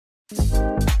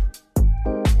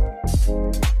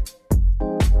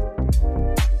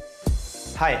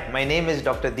Hi, my name is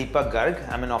Dr. Deepak Garg.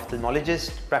 I'm an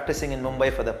ophthalmologist practicing in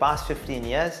Mumbai for the past 15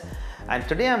 years. And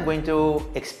today I'm going to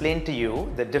explain to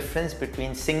you the difference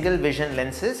between single vision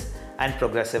lenses and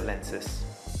progressive lenses.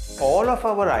 All of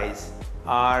our eyes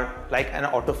are like an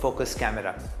autofocus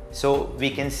camera. So we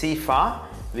can see far,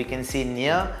 we can see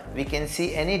near, we can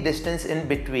see any distance in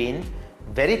between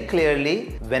very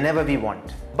clearly whenever we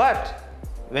want. But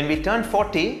when we turn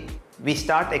 40, we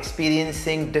start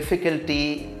experiencing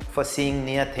difficulty for seeing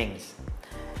near things.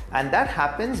 And that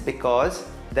happens because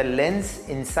the lens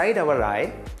inside our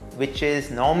eye, which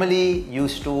is normally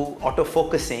used to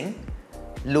autofocusing,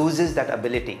 loses that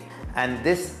ability. And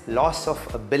this loss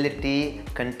of ability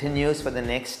continues for the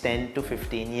next 10 to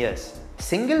 15 years.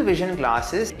 Single vision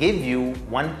glasses give you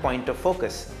one point of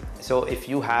focus. So if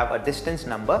you have a distance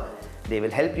number, they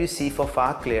will help you see for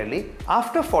far clearly.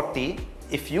 After 40,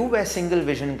 if you wear single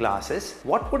vision glasses,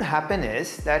 what would happen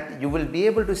is that you will be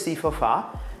able to see for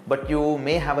far, but you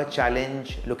may have a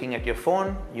challenge looking at your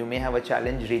phone, you may have a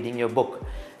challenge reading your book.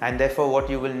 And therefore what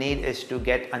you will need is to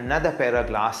get another pair of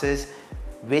glasses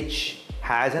which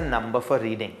has a number for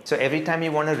reading. So every time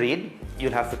you want to read,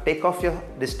 you'll have to take off your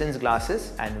distance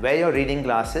glasses and wear your reading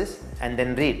glasses and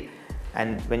then read.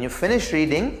 And when you finish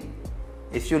reading,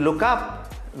 if you look up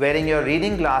wearing your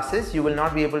reading glasses, you will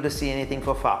not be able to see anything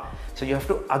for far. So you have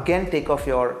to again take off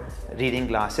your reading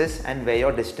glasses and wear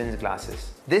your distance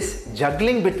glasses. This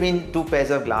juggling between two pairs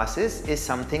of glasses is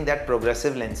something that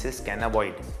progressive lenses can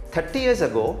avoid. 30 years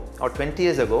ago or 20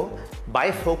 years ago,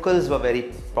 bifocals were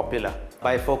very popular.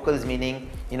 Bifocals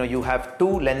meaning, you have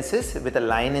two lenses with a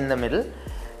line in the middle,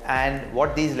 and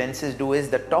what these lenses do is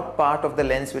the top part of the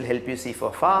lens will help you see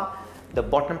for far, the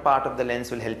bottom part of the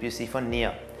lens will help you see for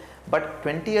near. But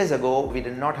 20 years ago, we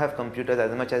did not have computers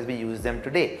as much as we use them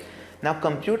today. Now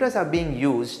computers are being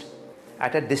used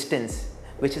at a distance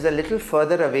which is a little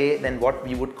further away than what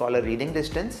we would call a reading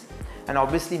distance, and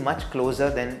obviously much closer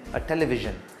than a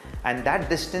television. And that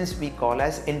distance we call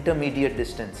as intermediate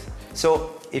distance.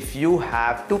 So if you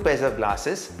have two pairs of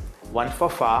glasses, one for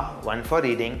far, one for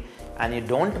reading, and you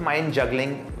don't mind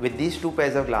juggling with these two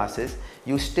pairs of glasses,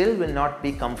 you still will not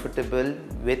be comfortable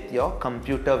with your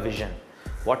computer vision.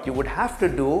 What you would have to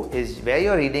do is wear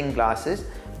your reading glasses,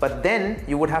 but then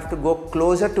you would have to go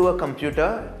closer to a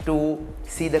computer to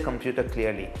see the computer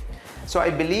clearly. So I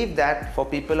believe that for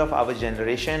people of our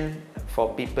generation,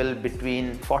 for people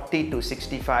between 40 to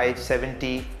 65,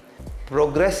 70,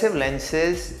 progressive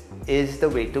lenses is the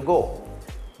way to go,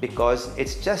 because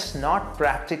it's just not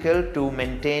practical to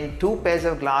maintain two pairs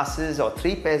of glasses or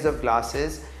three pairs of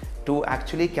glasses to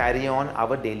actually carry on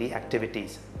our daily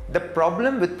activities. The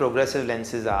problem with progressive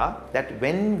lenses are that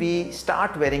when we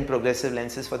start wearing progressive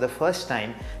lenses for the first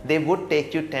time, they would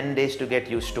take you 10 days to get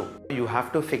used to. You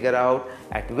have to figure out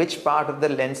at which part of the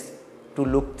lens to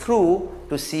look through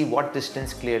to see what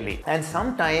distance clearly. And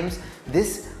sometimes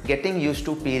this getting used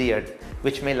to period,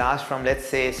 which may last from, let's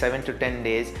say, 7 to 10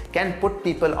 days, can put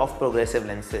people off progressive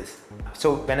lenses.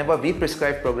 So whenever we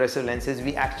prescribe progressive lenses,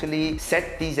 we actually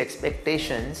set these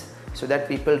expectations so that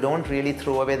people don't really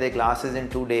throw away their glasses in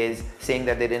 2 days saying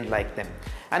that they didn't like them.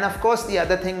 And of course, the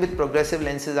other thing with progressive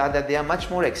lenses are that they are much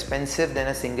more expensive than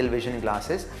a single vision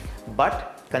glasses.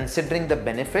 But considering the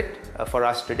benefit for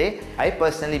us today, I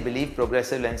personally believe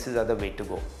progressive lenses are the way to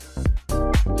go.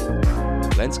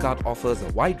 Lenskart offers a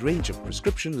wide range of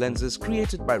prescription lenses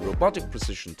created by robotic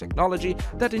precision technology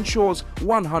that ensures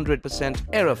 100%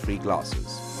 error-free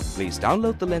glasses. Please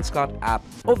download the Lenskart app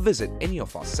or visit any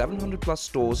of our 700+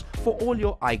 stores for all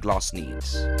your eyeglass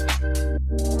needs.